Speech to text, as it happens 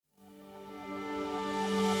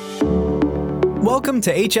Welcome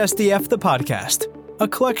to HSDF the Podcast, a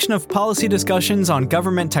collection of policy discussions on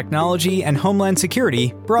government technology and homeland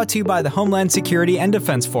security brought to you by the Homeland Security and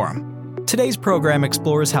Defense Forum. Today's program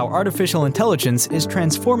explores how artificial intelligence is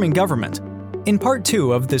transforming government. In part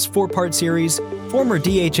 2 of this 4-part series, former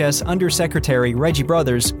DHS Undersecretary Reggie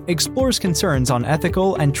Brothers explores concerns on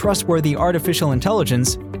ethical and trustworthy artificial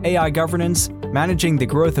intelligence, AI governance, managing the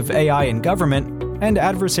growth of AI in government, and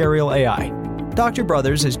adversarial AI. Dr.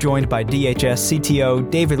 Brothers is joined by DHS CTO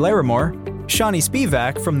David Larimore, Shawnee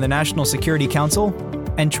Spivak from the National Security Council,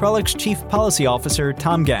 and Trellix Chief Policy Officer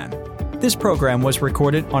Tom Gann. This program was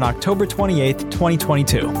recorded on October 28,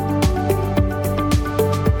 2022.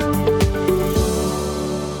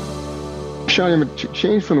 Shawnee, I'm going to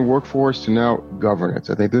change from the workforce to now governance.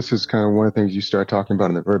 I think this is kind of one of the things you started talking about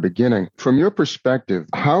in the very beginning. From your perspective,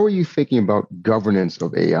 how are you thinking about governance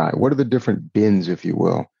of AI? What are the different bins, if you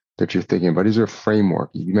will, that you're thinking about? Is there a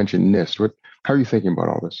framework? You mentioned NIST. How are you thinking about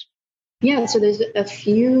all this? Yeah, so there's a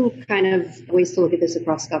few kind of ways to look at this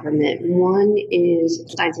across government. One is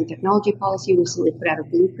science and technology policy recently put out a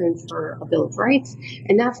blueprint for a Bill of Rights,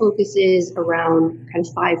 and that focuses around kind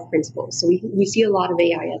of 5 principles. So we see a lot of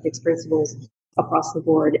AI ethics principles across the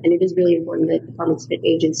board, and it is really important that departments and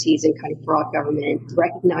agencies and kind of broad government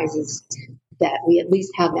recognizes that we at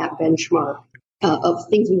least have that benchmark of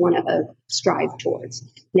things we want to strive towards.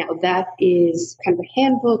 Now, that is kind of a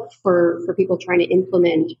handbook for people trying to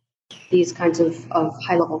implement these kinds of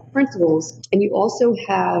high-level principles. And you also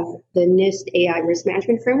have the NIST AI risk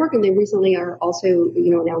management framework, and they recently are also,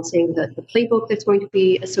 announcing the playbook that's going to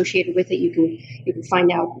be associated with it. You can find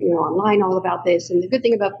out, online all about this. And the good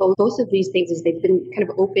thing about both of these things is they've been kind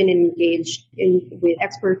of open and engaged with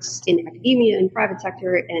experts in academia and private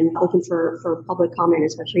sector, and open for public comment,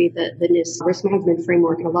 especially the NIST risk management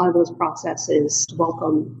framework. And a lot of those processes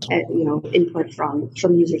welcome, input from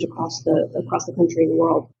users across the country and the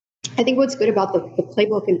world. I think what's good about the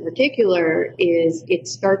playbook in particular is it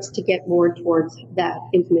starts to get more towards that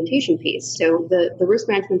implementation piece. So the risk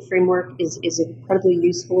management framework is incredibly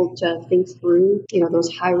useful to think through,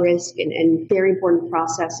 those high risk and very important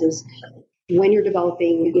processes when you're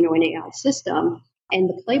developing, an AI system. And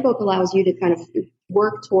the playbook allows you to kind of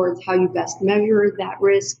work towards how you best measure that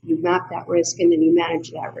risk, you map that risk, and then you manage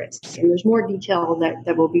that risk. And there's more detail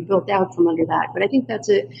that will be built out from under that. But I think that's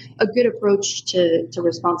a good approach to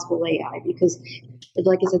responsible AI, because,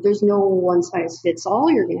 like I said, there's no one size fits all.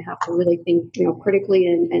 You're going to have to really think, critically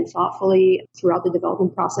and thoughtfully throughout the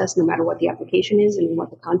development process, no matter what the application is and what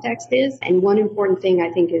the context is. And one important thing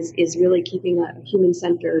I think is really keeping a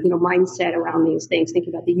human-centered, mindset around these things,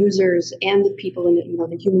 thinking about the users and the people in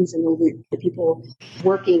the humans in the loop, the people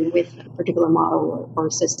working with a particular model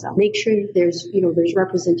or system. Make sure there's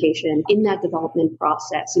representation in that development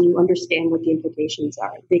process, and you understand what the implications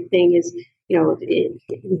are. The big thing is,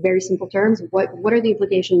 in very simple terms, what are the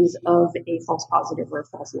implications of a false positive or a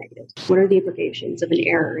false negative? What are the implications of an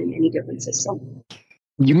error in any given system?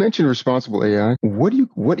 You mentioned responsible AI. What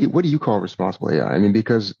do you call responsible AI? I mean,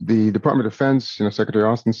 because the Department of Defense, Secretary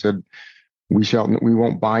Austin said, we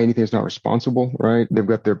won't buy anything that's not responsible, right? They've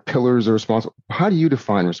got their pillars of responsible. How do you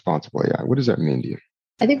define responsible AI? What does that mean to you?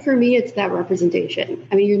 I think for me, it's that representation.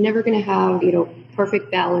 I mean, you're never going to have,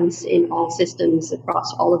 perfect balance in all systems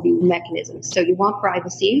across all of these mechanisms. So you want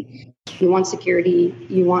privacy, you want security,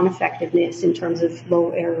 you want effectiveness in terms of low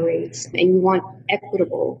error rates, and you want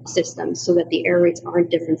equitable systems so that the error rates aren't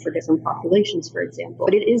different for different populations, for example.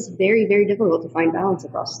 But it is very, very difficult to find balance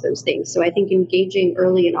across those things. So I think engaging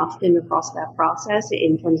early and often across that process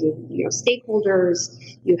in terms of, stakeholders,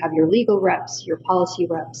 you have your legal reps, your policy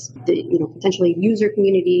reps, potentially user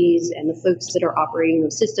communities and the folks that are operating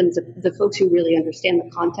those systems, the folks who really understand the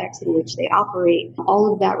context in which they operate.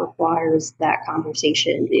 All of that requires that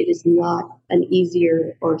conversation. It is not an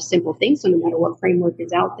easier or simple thing. So no matter what framework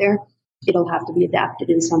is out there, it'll have to be adapted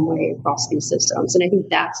in some way across these systems. And I think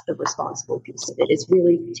that's the responsible piece of it, is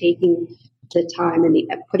really taking the time and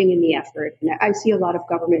putting in the effort. And I see a lot of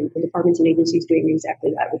government and departments and agencies doing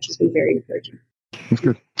exactly that, which has been very encouraging. That's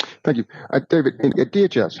good. Thank you. David, at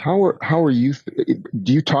DHS, how are you,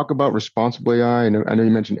 do you talk about responsible AI? I know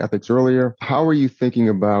you mentioned ethics earlier. How are you thinking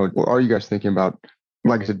about, or are you guys thinking about,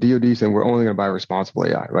 like I said, DoD saying we're only going to buy responsible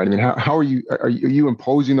AI, right? I mean, how are you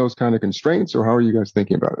imposing those kind of constraints, or how are you guys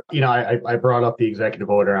thinking about it? I brought up the executive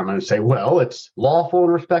order. I'm going to say, well, it's lawful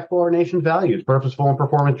and respectful of our nation's values, purposeful and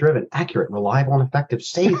performance driven, accurate, reliable and effective,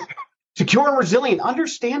 safe, secure and resilient,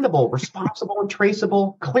 understandable, responsible and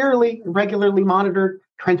traceable, clearly and regularly monitored,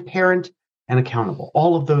 transparent and accountable.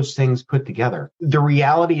 All of those things put together. The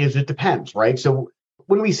reality is it depends, right? So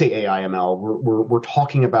when we say AI ML, we're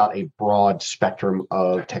talking about a broad spectrum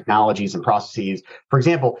of technologies and processes. For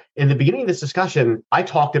example, in the beginning of this discussion, I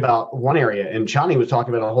talked about one area, and Shani was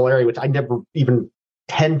talking about a whole area which I never even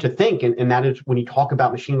tend to think, and that is when you talk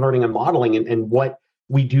about machine learning and modeling and what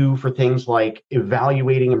we do for things like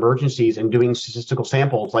evaluating emergencies and doing statistical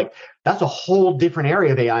samples. Like, that's a whole different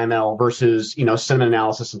area of AI/ML versus, sentiment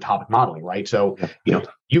analysis and topic modeling, right? So,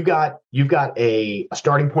 you've got a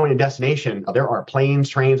starting point and destination. There are planes,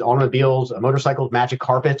 trains, automobiles, motorcycles, magic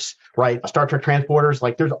carpets, right? Star Trek transporters.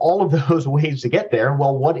 Like, there's all of those ways to get there.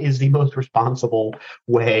 Well, what is the most responsible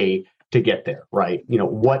way to get there, right?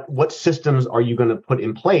 What systems are you going to put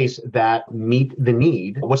in place that meet the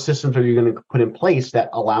need? What systems are you going to put in place that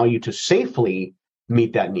allow you to safely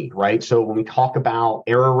meet that need, right? So when we talk about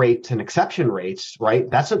error rates and exception rates,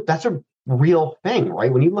 right, that's a real thing,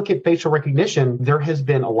 right? When you look at facial recognition, there has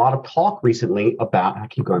been a lot of talk recently about, I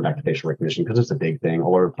keep going back to facial recognition because it's a big thing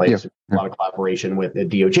all over the place. A lot of collaboration with the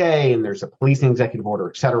DOJ, and there's a policing executive order,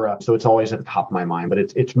 et cetera. So it's always at the top of my mind, but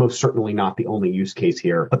it's most certainly not the only use case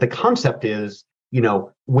here. But the concept is,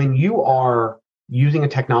 when you are using a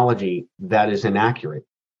technology that is inaccurate,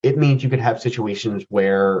 it means you could have situations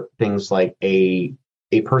where things like a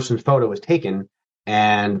person's photo is taken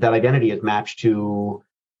and that identity is matched to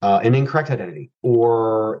an incorrect identity,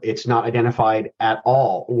 or it's not identified at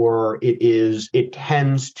all, or it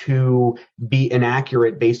tends to be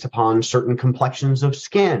inaccurate based upon certain complexions of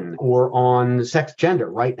skin or on sex, gender,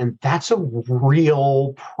 right? And that's a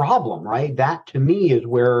real problem, right? That to me is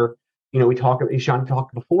where, Sean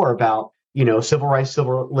talked before about, civil rights,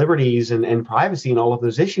 civil liberties and privacy and all of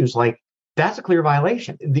those issues. Like, that's a clear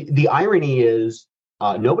violation. The irony is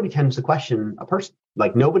nobody tends to question a person.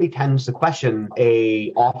 Like, nobody tends to question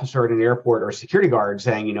a officer at an airport or a security guard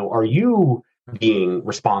saying, are you being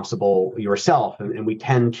responsible yourself? And we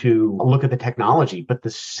tend to look at the technology, but the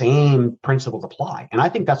same principles apply. And I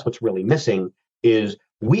think that's what's really missing is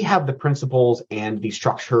we have the principles and the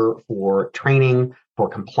structure for training, for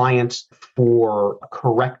compliance, for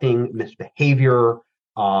correcting misbehavior,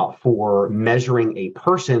 for measuring a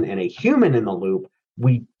person and a human in the loop.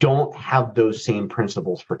 We don't have those same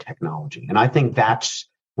principles for technology. And I think that's,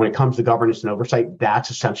 when it comes to governance and oversight, that's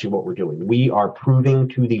essentially what we're doing. We are proving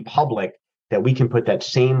to the public that we can put that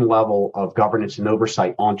same level of governance and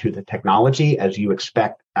oversight onto the technology as you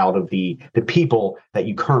expect out of the people that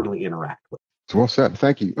you currently interact with. Well said.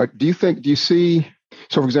 Thank you. Do you see,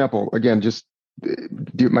 so for example, again, just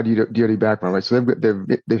my DoD background, right? So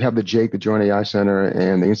they have the JAKE, the Joint AI Center,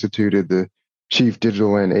 and they instituted the Chief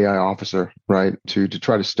Digital and AI Officer, right, to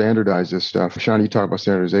try to standardize this stuff. Sean, you talk about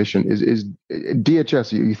standardization. Is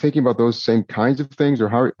DHS, are you thinking about those same kinds of things, or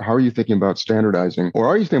how are you thinking about standardizing, or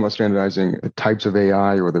are you thinking about standardizing the types of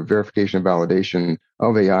AI or the verification and validation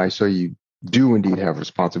of AI so you do indeed have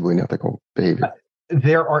responsibility and ethical behavior?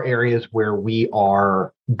 There are areas where we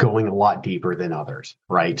are going a lot deeper than others,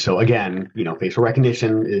 right? So again, facial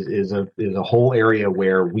recognition is a whole area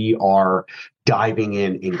where we are diving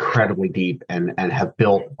in incredibly deep and have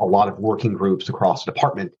built a lot of working groups across the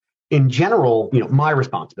department. In general, my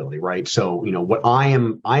responsibility, right? So, what I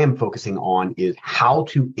am focusing on is how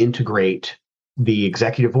to integrate the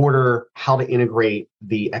executive order, how to integrate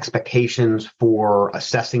the expectations for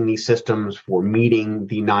assessing these systems, for meeting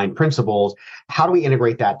the 9 principles. How do we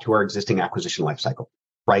integrate that to our existing acquisition lifecycle,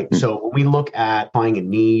 right? Mm-hmm. So when we look at finding a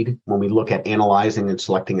need, when we look at analyzing and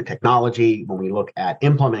selecting a technology, when we look at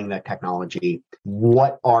implementing that technology,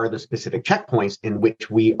 what are the specific checkpoints in which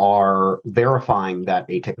we are verifying that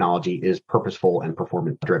a technology is purposeful and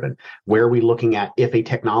performance driven? Where are we looking at if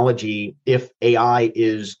AI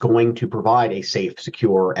is going to provide a safe,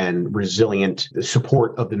 secure, and resilient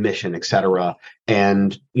support of the mission, et cetera?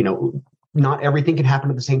 And, not everything can happen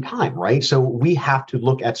at the same time, right? So we have to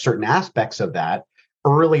look at certain aspects of that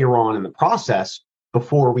earlier on in the process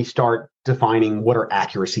before we start defining what are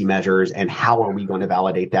accuracy measures and how are we going to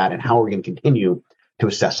validate that and how are we going to continue to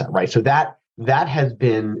assess that, right? So that has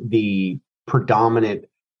been the predominant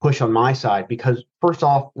push on my side, because first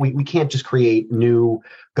off, we can't just create new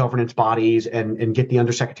governance bodies and get the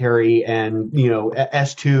undersecretary and,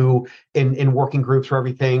 S2 in working groups for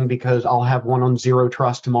everything, because I'll have one on zero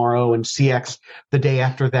trust tomorrow and CX the day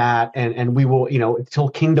after that. And we will, until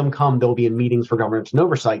kingdom come, they'll be in meetings for governance and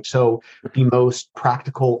oversight. So the most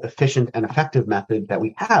practical, efficient, and effective method that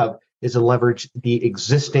we have is to leverage the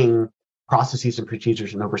existing processes and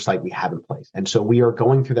procedures and oversight we have in place. And so we are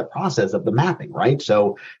going through that process of the mapping, right?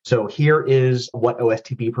 So here is what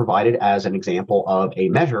OSTP provided as an example of a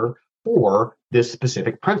measure for this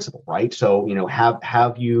specific principle, right? So,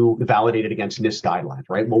 have you validated against NIST guidelines,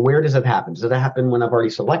 right? Well, where does it happen? Does it happen when I've already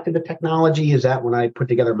selected the technology? Is that when I put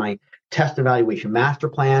together my test evaluation master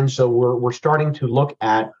plan? So we're starting to look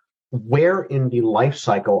at where in the life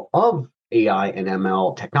cycle of AI and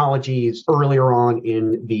ML technologies earlier on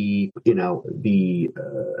in the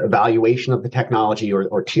evaluation of the technology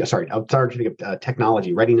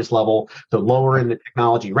technology readiness level. So lower in the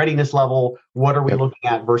technology readiness level, what are we looking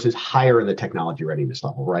at versus higher in the technology readiness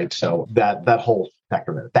level, right? So that whole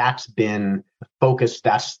spectrum there, that's been the focus.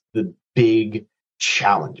 That's the big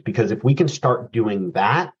challenge, because if we can start doing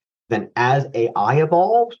that, then as AI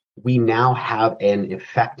evolves, we now have an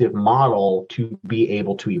effective model to be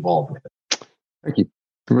able to evolve with it. Thank you.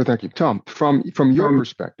 Thank you. Tom, from your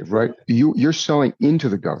perspective, right, you're selling into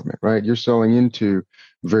the government, right? You're selling into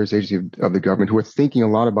various agencies of the government who are thinking a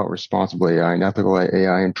lot about responsible AI and ethical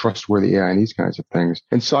AI and trustworthy AI and these kinds of things,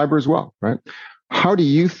 and cyber as well, right? How do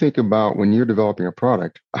you think about, when you're developing a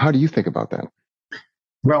product, how do you think about that?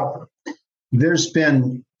 Well, there's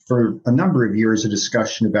been for a number of years a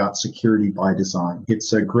discussion about security by design.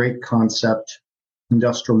 It's a great concept.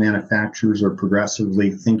 Industrial manufacturers are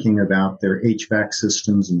progressively thinking about their HVAC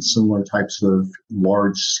systems and similar types of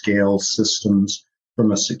large-scale systems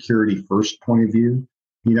from a security-first point of view.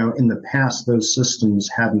 In the past, those systems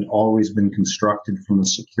hadn't always been constructed from a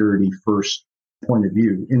security-first point of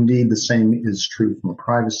view. Indeed, the same is true from a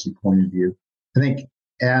privacy point of view. I think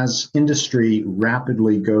as industry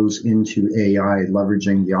rapidly goes into AI,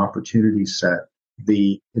 leveraging the opportunity set,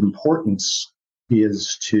 the importance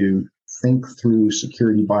is to think through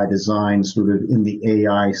security by design sort of in the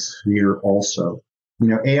AI sphere also.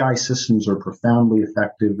 AI systems are profoundly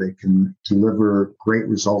effective. They can deliver great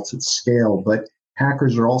results at scale, but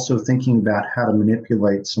hackers are also thinking about how to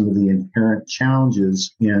manipulate some of the inherent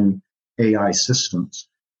challenges in AI systems.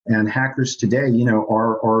 And hackers today,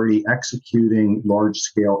 are already executing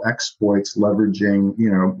large-scale exploits, leveraging,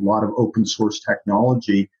 a lot of open source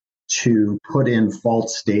technology to put in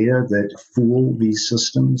false data that fool these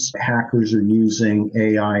systems. Hackers are using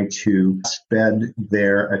AI to embed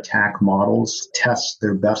their attack models, test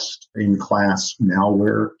their best-in-class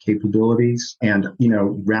malware capabilities, and,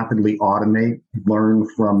 rapidly automate, learn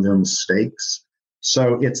from their mistakes.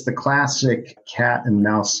 So it's the classic cat and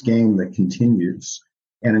mouse game that continues.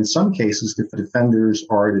 And in some cases, the defenders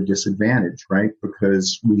are at a disadvantage, right?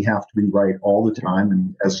 Because we have to be right all the time.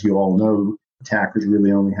 And as you all know, attackers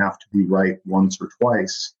really only have to be right once or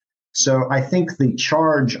twice. So I think the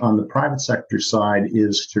charge on the private sector side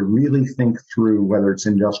is to really think through whether it's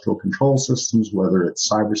industrial control systems, whether it's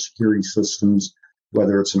cybersecurity systems,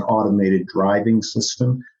 whether it's an automated driving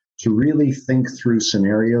system, to really think through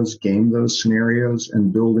scenarios, game those scenarios,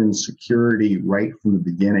 and build in security right from the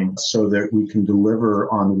beginning so that we can deliver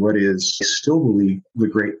on what is, I still believe, the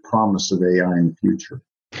great promise of AI in the future.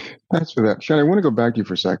 Thanks for that. Sean, I want to go back to you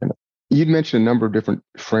for a second. You'd mentioned a number of different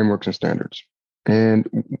frameworks and standards. And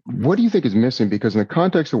what do you think is missing? Because in the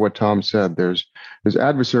context of what Tom said, there's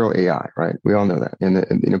adversarial AI, right? We all know that.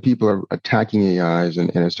 And people are attacking AIs.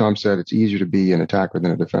 And as Tom said, it's easier to be an attacker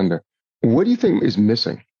than a defender. What do you think is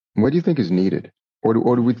missing? What do you think is needed? Or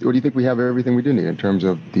do you think we have everything we do need in terms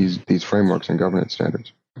of these frameworks and governance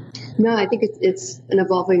standards? No, I think it's an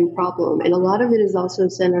evolving problem. And a lot of it is also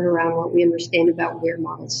centered around what we understand about where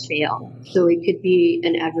models fail. So it could be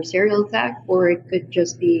an adversarial attack, or it could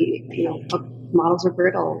just be, models are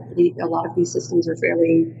brittle. A lot of these systems are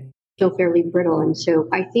still fairly brittle. And so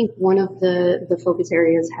I think one of the focus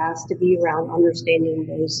areas has to be around understanding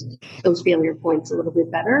those failure points a little bit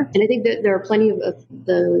better. And I think that there are plenty of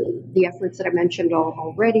the efforts that I mentioned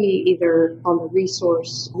already, either on the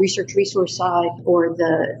research resource side, or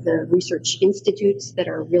the research institutes that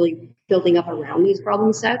are really building up around these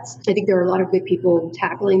problem sets. I think there are a lot of good people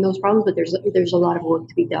tackling those problems, but there's a lot of work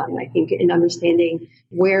to be done, I think, in understanding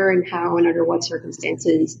where and how and under what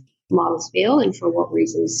circumstances models fail and for what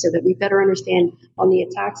reasons, so that we better understand on the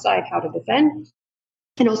attack side how to defend,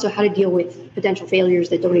 and also how to deal with potential failures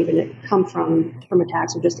that don't even come from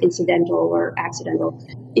attacks or just incidental or accidental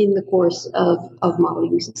in the course of model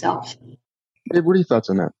use itself. Dave, what are your thoughts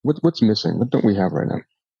on that? What's missing? What don't we have right now?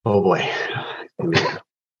 Oh boy.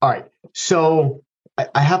 All right. So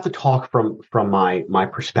I have to talk from my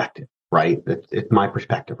perspective. Right. It's my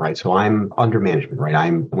perspective. Right. So I'm under management.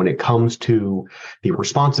 Right. When it comes to the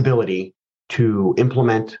responsibility to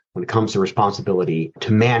implement, when it comes to responsibility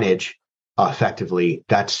to manage effectively,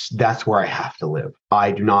 that's where I have to live.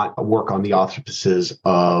 I do not work on the auspices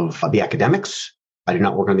of the academics. I do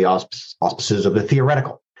not work on the auspices of the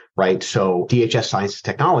theoretical. Right. So DHS Science and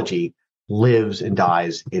Technology lives and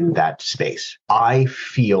dies in that space. I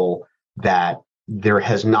feel that there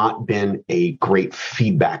has not been a great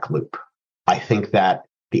feedback loop. I think that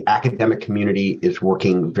the academic community is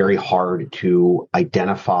working very hard to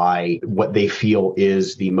identify what they feel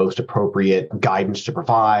is the most appropriate guidance to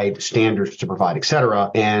provide, standards to provide, et cetera.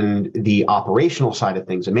 And the operational side of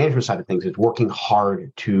things, the management side of things is working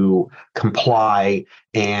hard to comply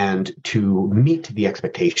and to meet the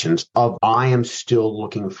expectations of. I am still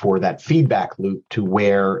looking for that feedback loop to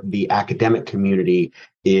where the academic community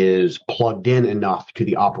is plugged in enough to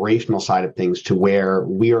the operational side of things to where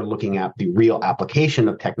we are looking at the real application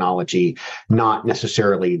of technology, not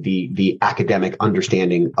necessarily the academic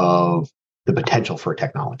understanding of the potential for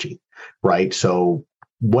technology, right? So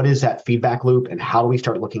what is that feedback loop, and how do we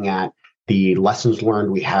start looking at the lessons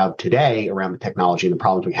learned we have today around the technology and the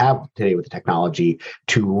problems we have today with the technology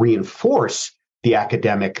to reinforce the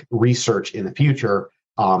academic research in the future?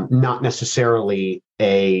 Not necessarily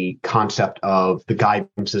a concept of the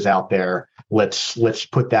guidance is out there. Let's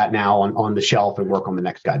put that now on the shelf and work on the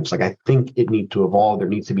next guidance. Like, I think it needs to evolve. There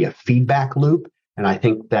needs to be a feedback loop. And I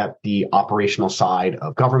think that the operational side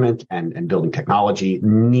of government and building technology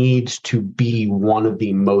needs to be one of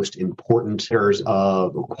the most important areas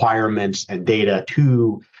of requirements and data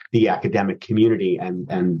to the academic community.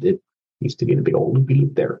 And it needs to be in a big old loopy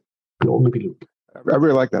loop there. Big old loopy loop. I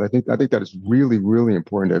really like that. I think that is really, really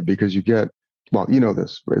important, Ed, because you get, well, you know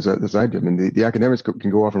this as I do. I mean, the academics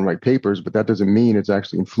can go off and write papers, but that doesn't mean it's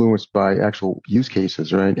actually influenced by actual use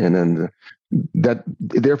cases, right? And then that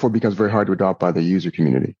therefore becomes very hard to adopt by the user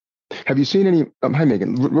community. Have you seen any? Hi,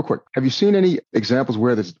 Megan. Real quick. Have you seen any examples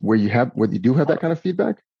where you do have that kind of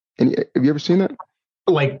feedback? Have you ever seen that?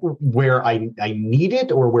 Like where I need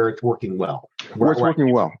it, or where it's working well? Where it's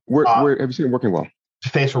working well. Where have you seen it working well?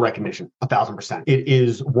 Facial recognition, 1,000%. It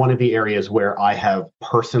is one of the areas where I have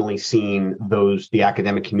personally seen the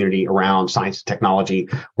academic community around science and technology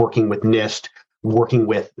working with NIST, working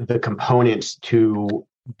with the components to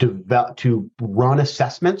run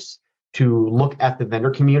assessments, to look at the vendor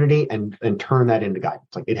community and turn that into guidance.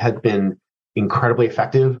 Like, it has been incredibly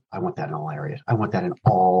effective. I want that in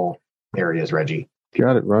all areas. Reggie.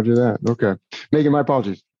 Got it. Roger that. Okay. Megan, my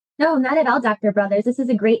apologies. No, not at all, Dr. Brothers. This is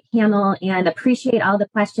a great panel, and appreciate all the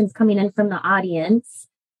questions coming in from the audience.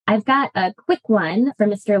 I've got a quick one for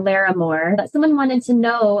Mr. Larimore. Someone wanted to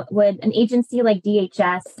know, would an agency like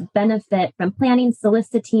DHS benefit from planning,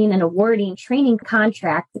 soliciting, and awarding training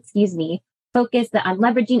contracts, focused on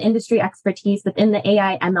leveraging industry expertise within the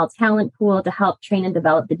AI ML talent pool to help train and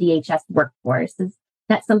develop the DHS workforce? Is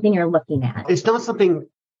that something you're looking at? It's not something...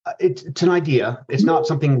 It's an idea. It's not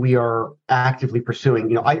something we are actively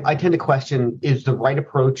pursuing. I tend to question, is the right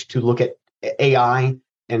approach to look at AI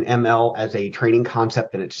and ML as a training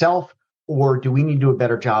concept in itself, or do we need to do a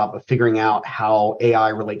better job of figuring out how AI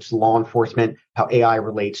relates to law enforcement, how AI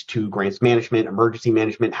relates to grants management, emergency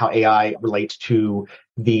management, how AI relates to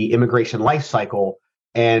the immigration life cycle,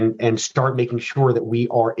 and start making sure that we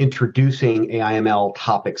are introducing AI ML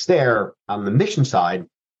topics there on the mission side,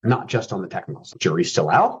 not just on the technical side. Jury's still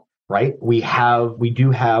out, right? We do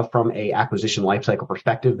have from a acquisition lifecycle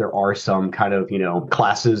perspective, there are some kind of,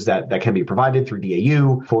 classes that can be provided through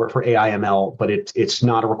DAU for AI ML, but it's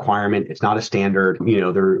not a requirement. It's not a standard.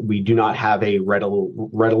 We do not have a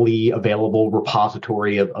readily available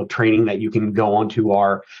repository of training that you can go onto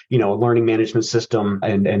our, learning management system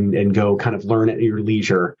and go kind of learn at your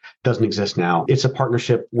leisure. Doesn't exist now. It's a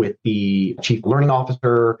partnership with the chief learning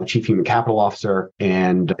officer, the chief human capital officer,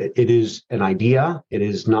 and it is an idea. It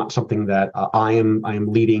is not something that I am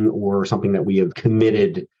leading or something that we have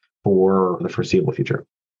committed for the foreseeable future.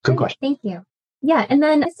 Good question. Thank you. Yeah, and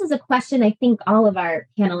then this is a question I think all of our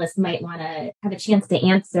panelists might want to have a chance to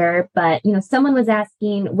answer, but someone was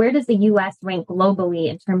asking, where does the U.S. rank globally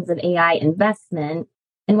in terms of AI investment?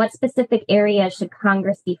 And what specific areas should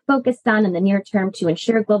Congress be focused on in the near term to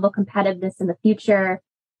ensure global competitiveness in the future?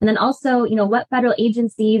 And then also, what federal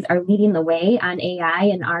agencies are leading the way on AI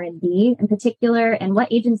and R&D in particular, and what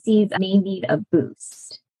agencies may need a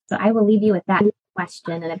boost? So I will leave you with that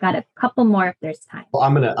question, and I've got a couple more if there's time. Well,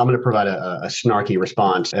 I'm gonna provide a snarky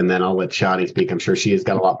response, and then I'll let Shadi speak. I'm sure she has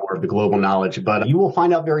got a lot more of the global knowledge, but you will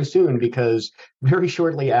find out very soon, because very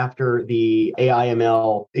shortly after the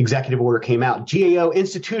AIML executive order came out, GAO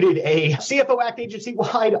instituted a CFO Act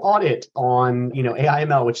agency-wide audit on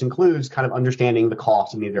AIML, which includes kind of understanding the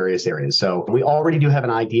costs in the various areas. So we already do have an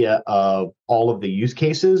idea of all of the use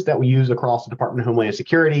cases that we use across the Department of Homeland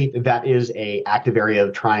Security. That is a active area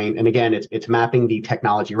of trying, and again, it's mapping the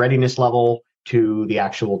technology readiness level to the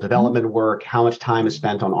actual development work, how much time is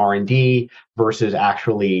spent on R&D versus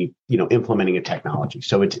actually, implementing a technology.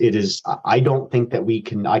 So it is, I don't think that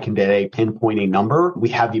I can today pinpoint a number. We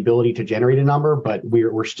have the ability to generate a number, but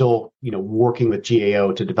we're still, working with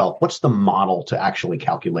GAO to develop what's the model to actually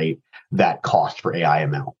calculate that cost for AI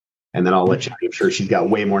ML. And then I'll let you, I'm sure she's got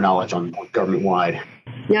way more knowledge on government wide.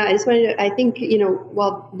 Yeah, I think,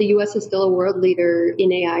 while the US is still a world leader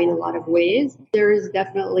in AI in a lot of ways, there is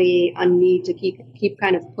definitely a need to keep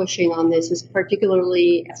kind of pushing on this,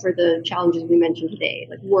 particularly for the challenges we mentioned today,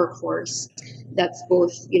 like workforce. That's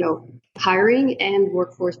both, hiring and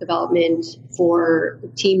workforce development for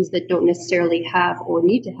teams that don't necessarily have or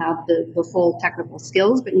need to have the full technical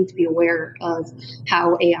skills, but need to be aware of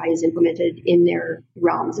how AI is implemented in their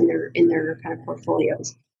realms, in their kind of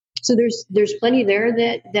portfolios. So there's plenty there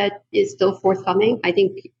that is still forthcoming. I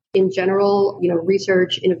think in general,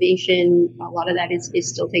 research, innovation, a lot of that is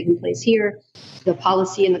still taking place here. The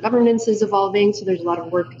policy and the governance is evolving, so there's a lot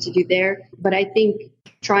of work to do there. But I think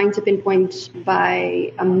trying to pinpoint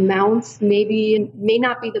by amounts may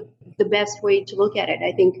not be the best way to look at it.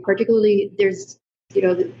 I think particularly there's,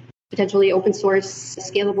 potentially open source,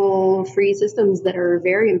 scalable, free systems that are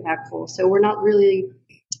very impactful. So we're not really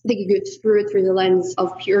thinking it through the lens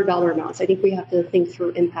of pure dollar amounts. I think we have to think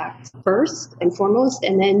through impact first and foremost,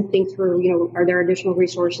 and then think through, are there additional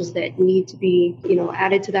resources that need to be,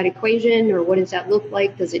 added to that equation, or what does that look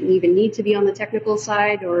like? Does it even need to be on the technical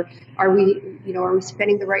side, or are we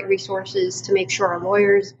spending the right resources to make sure our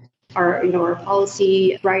lawyers, our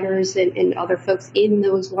policy writers and other folks in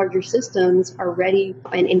those larger systems are ready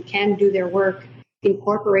and can do their work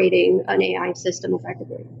incorporating an AI system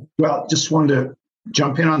effectively? Well, just wanted to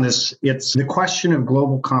jump in on this. It's the question of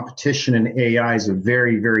global competition in AI is a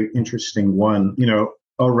very, very interesting one.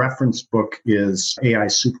 A reference book is AI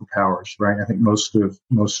Superpowers, right? I think most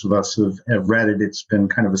of us have read it. It's been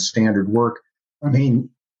kind of a standard work. I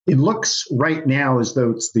mean, it looks right now as though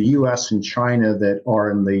it's the US and China that are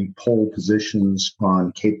in the pole positions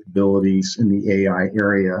on capabilities in the AI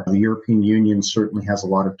area. The European Union certainly has a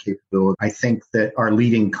lot of capability. I think that our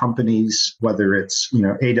leading companies, whether it's,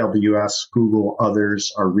 AWS, Google,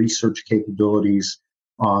 others, our research capabilities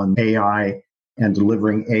on AI and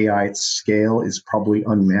delivering AI at scale is probably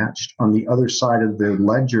unmatched. On the other side of the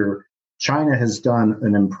ledger, China has done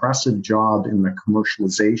an impressive job in the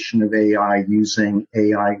commercialization of AI using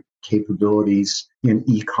AI capabilities in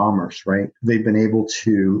e-commerce, right? They've been able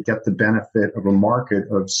to get the benefit of a market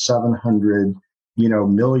of 700,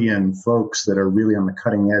 million folks that are really on the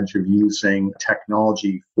cutting edge of using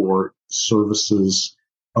technology for services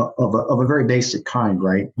of a very basic kind,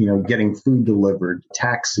 right? Getting food delivered,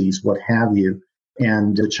 taxis, what have you.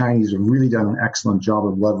 And the Chinese have really done an excellent job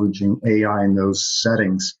of leveraging AI in those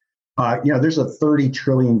settings. There's a $30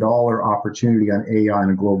 trillion opportunity on AI on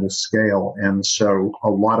a global scale. And so a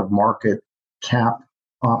lot of market cap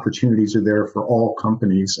opportunities are there for all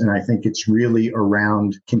companies. And I think it's really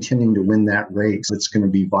around continuing to win that race that's going to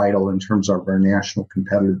be vital in terms of our national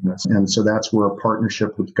competitiveness. And so that's where a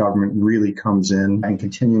partnership with government really comes in, and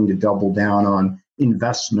continuing to double down on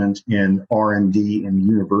investment in R&D and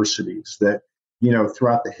universities that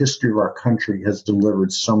throughout the history of our country has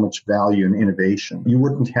delivered so much value and innovation. You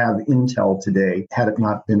wouldn't have Intel today had it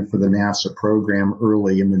not been for the NASA program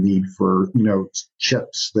early and the need for,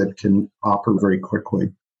 chips that can operate very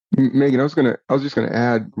quickly. Megan, I was just going to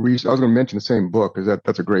add, I was going to mention the same book because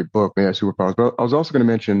that's a great book, AI Superpowers. But I was also going to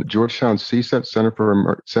mention Georgetown CSET, Center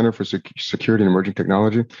for Security and Emerging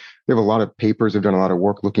Technology. They have a lot of papers. They've done a lot of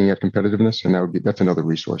work looking at competitiveness, and that's another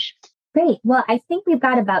resource. Great. Well, I think we've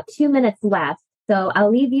got about 2 minutes left. So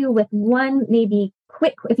I'll leave you with one, maybe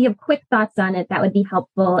quick, if you have quick thoughts on it, that would be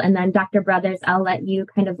helpful. And then Dr. Brothers, I'll let you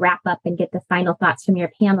kind of wrap up and get the final thoughts from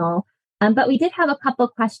your panel. But we did have a couple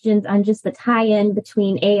questions on just the tie-in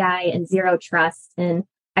between AI and zero trust. And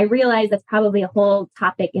I realize that's probably a whole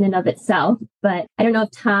topic in and of itself, but I don't know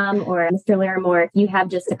if Tom or Mr. Larimore, if you have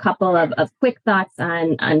just a couple of quick thoughts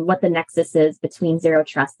on what the nexus is between zero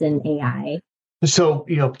trust and AI. So,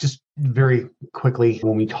 just very quickly,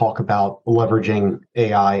 when we talk about leveraging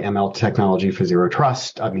AI, ML technology for zero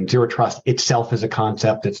trust, I mean, zero trust itself is a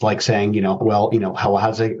concept. It's like saying, how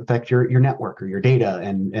does it affect your network or your data?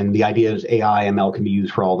 And the idea is AI, ML can be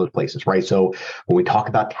used for all those places, right? So when we talk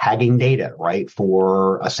about tagging data, right,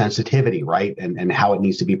 for a sensitivity, right, and how it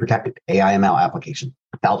needs to be protected, AI, ML application,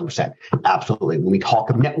 1,000%. Absolutely. When we talk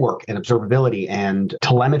of network and observability and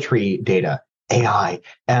telemetry data, AI,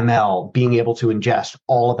 ML, being able to ingest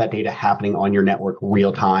all of that data happening on your network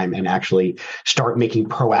real time and actually start making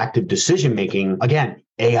proactive decision making. Again,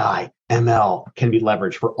 AI, ML can be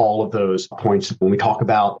leveraged for all of those points. When we talk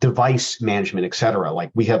about device management, et cetera,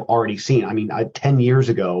 like we have already seen, 10 years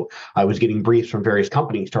ago, I was getting briefs from various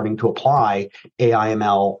companies starting to apply AI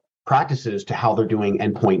ML practices to how they're doing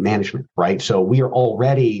endpoint management, right? So we are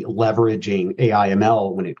already leveraging AI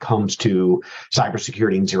ML when it comes to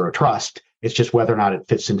cybersecurity and zero trust. It's just whether or not it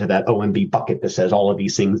fits into that OMB bucket that says all of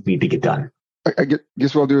these things need to get done. I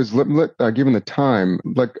guess what I'll do is given the time,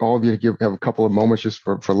 let all of you have a couple of moments just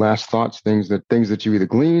for last thoughts, things that you either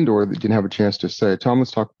gleaned or that you didn't have a chance to say. Tom,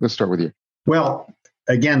 let's start with you. Well,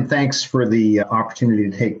 again, thanks for the opportunity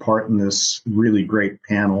to take part in this really great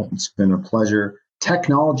panel. It's been a pleasure.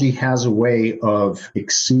 Technology has a way of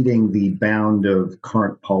exceeding the bound of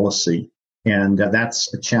current policy. And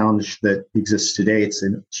that's a challenge that exists today. It's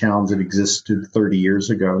a challenge that existed 30 years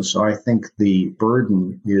ago. So I think the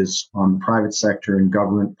burden is on private sector and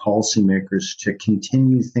government policymakers to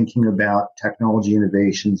continue thinking about technology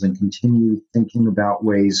innovations and continue thinking about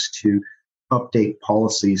ways to update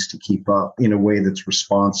policies to keep up in a way that's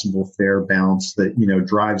responsible, fair, balanced, that,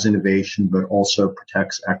 drives innovation, but also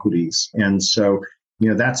protects equities. And so,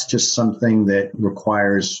 that's just something that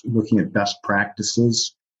requires looking at best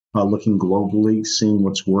practices, looking globally, seeing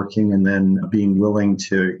what's working, and then being willing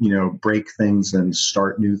to, break things and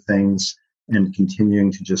start new things and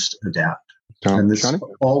continuing to just adapt. And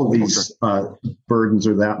all of these burdens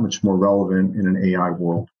are that much more relevant in an AI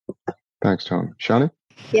world. Thanks, Tom. Shani?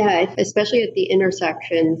 Yeah, especially at the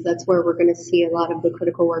intersections, that's where we're going to see a lot of the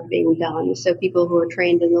critical work being done. So people who are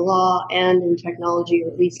trained in the law and in technology,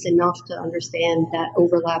 or at least enough to understand that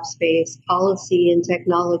overlap space, policy and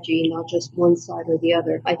technology, not just one side or the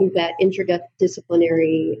other. I think that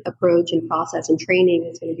interdisciplinary approach and process and training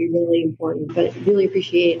is going to be really important. But really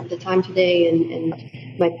appreciate the time today and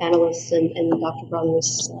my panelists and Dr.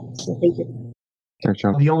 Brothers. So thank you.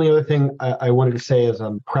 The only other thing I wanted to say is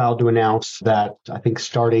I'm proud to announce that I think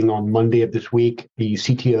starting on Monday of this week, the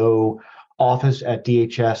CTO office at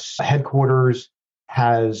DHS headquarters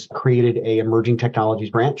has created a emerging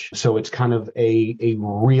technologies branch. So it's kind of a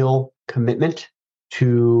real commitment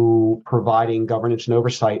to providing governance and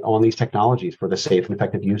oversight on these technologies for the safe and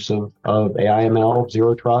effective use of AI, ML,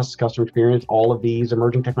 zero trust, customer experience, all of these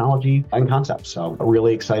emerging technology and concepts. So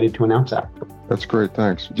really excited to announce that. That's great.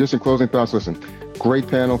 Thanks. Just in closing thoughts, listen, great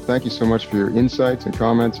panel. Thank you so much for your insights and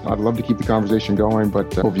comments. I'd love to keep the conversation going,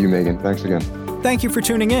 but over to you, Megan. Thanks again. Thank you for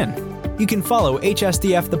tuning in. You can follow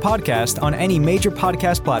HSDF the podcast on any major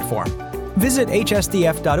podcast platform. Visit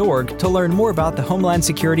hsdf.org to learn more about the Homeland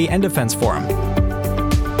Security and Defense Forum.